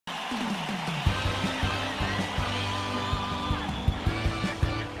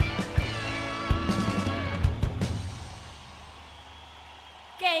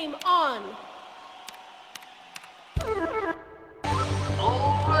Game on!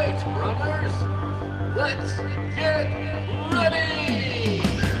 All right, brothers, let's get ready!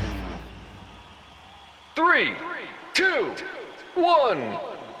 3, 2, 1,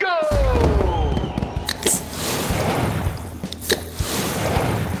 go!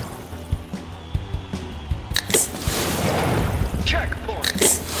 Checkpoint!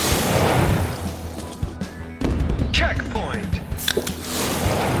 Checkpoint!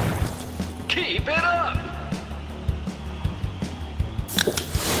 Keep it up!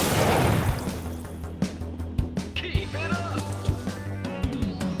 Keep it up!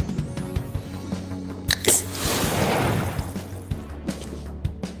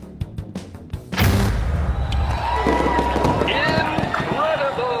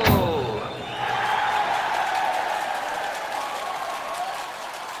 Incredible!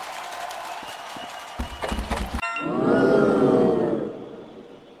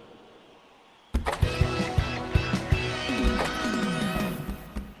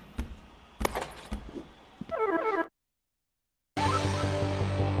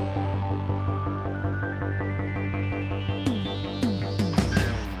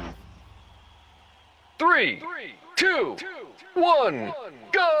 Three, 2, 1,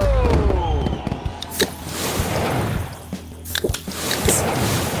 go!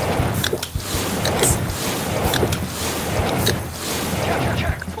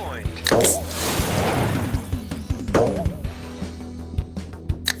 Checkpoint!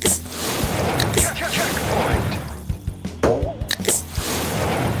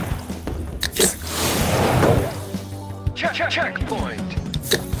 Checkpoint! Checkpoint!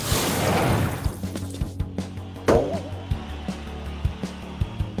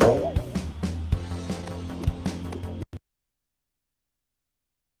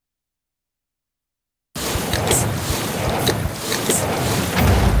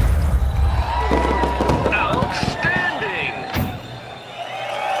 Outstanding!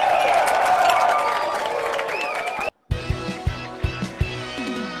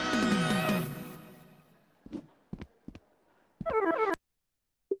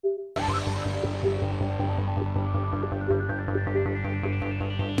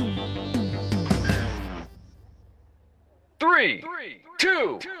 3,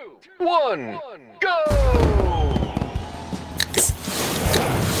 2, 1, go!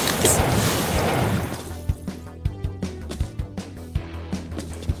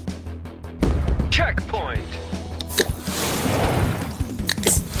 Checkpoint!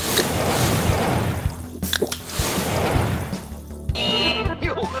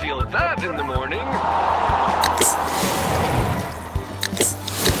 You'll feel that in the morning.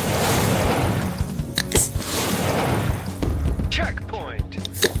 Checkpoint!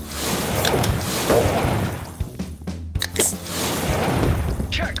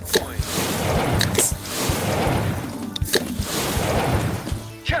 Checkpoint!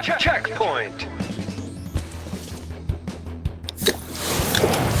 Checkpoint!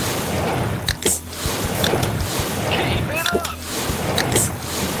 Keep it up!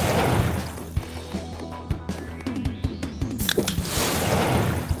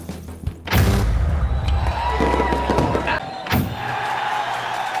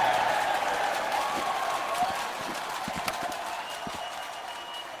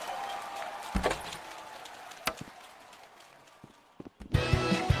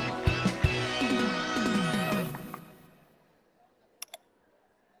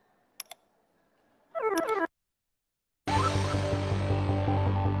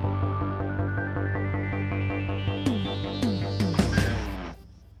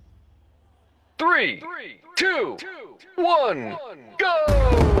 Three, 2, 1, go!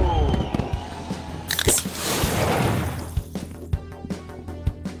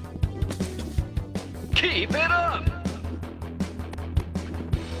 Keep it up!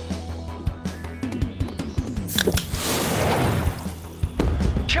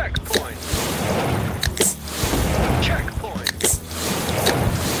 Checkpoint! Checkpoint!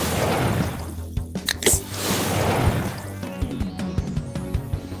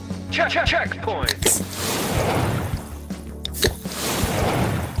 Checkpoint!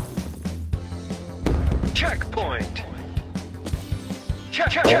 Checkpoint!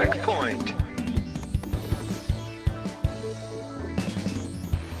 Checkpoint!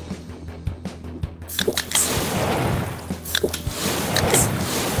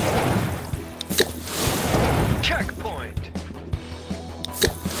 Checkpoint!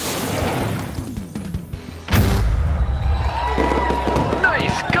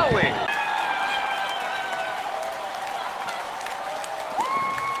 Nice going!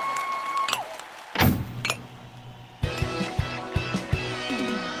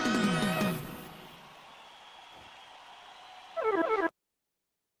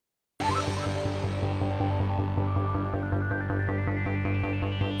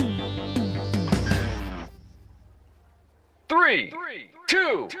 3,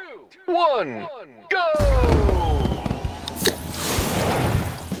 2, 1, go!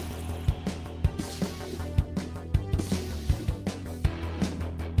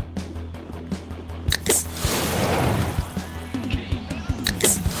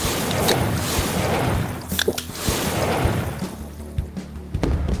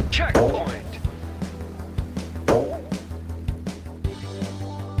 Checkpoint.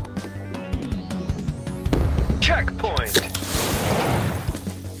 Checkpoint.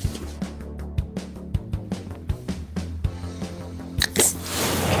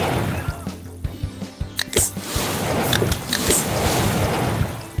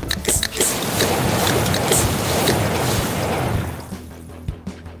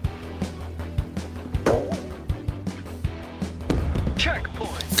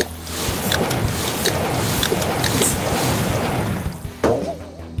 Checkpoint.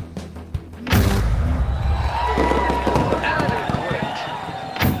 Adequate.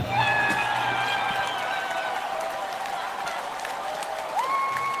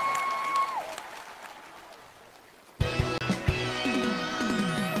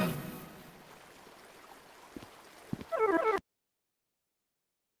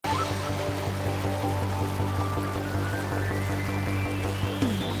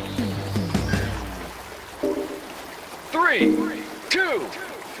 3, 2,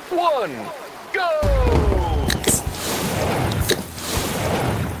 1, go!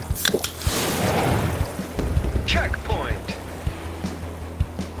 Checkpoint.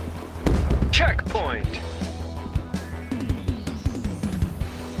 Checkpoint.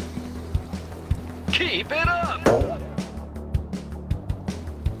 Keep it up.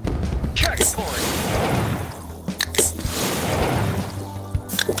 Checkpoint.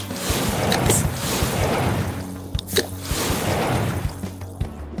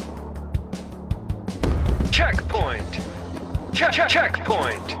 Checkpoint.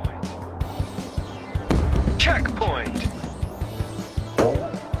 Checkpoint. Checkpoint.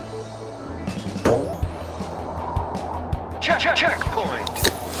 Checkpoint.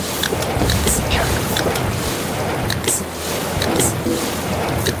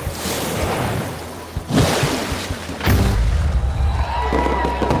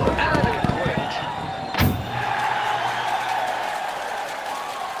 Adequate.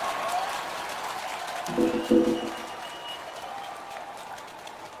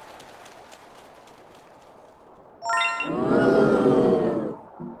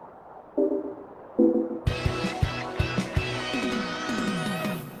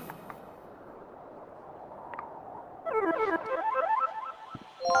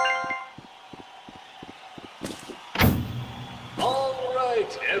 All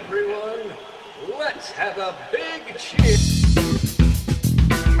right, everyone, let's have a big cheer.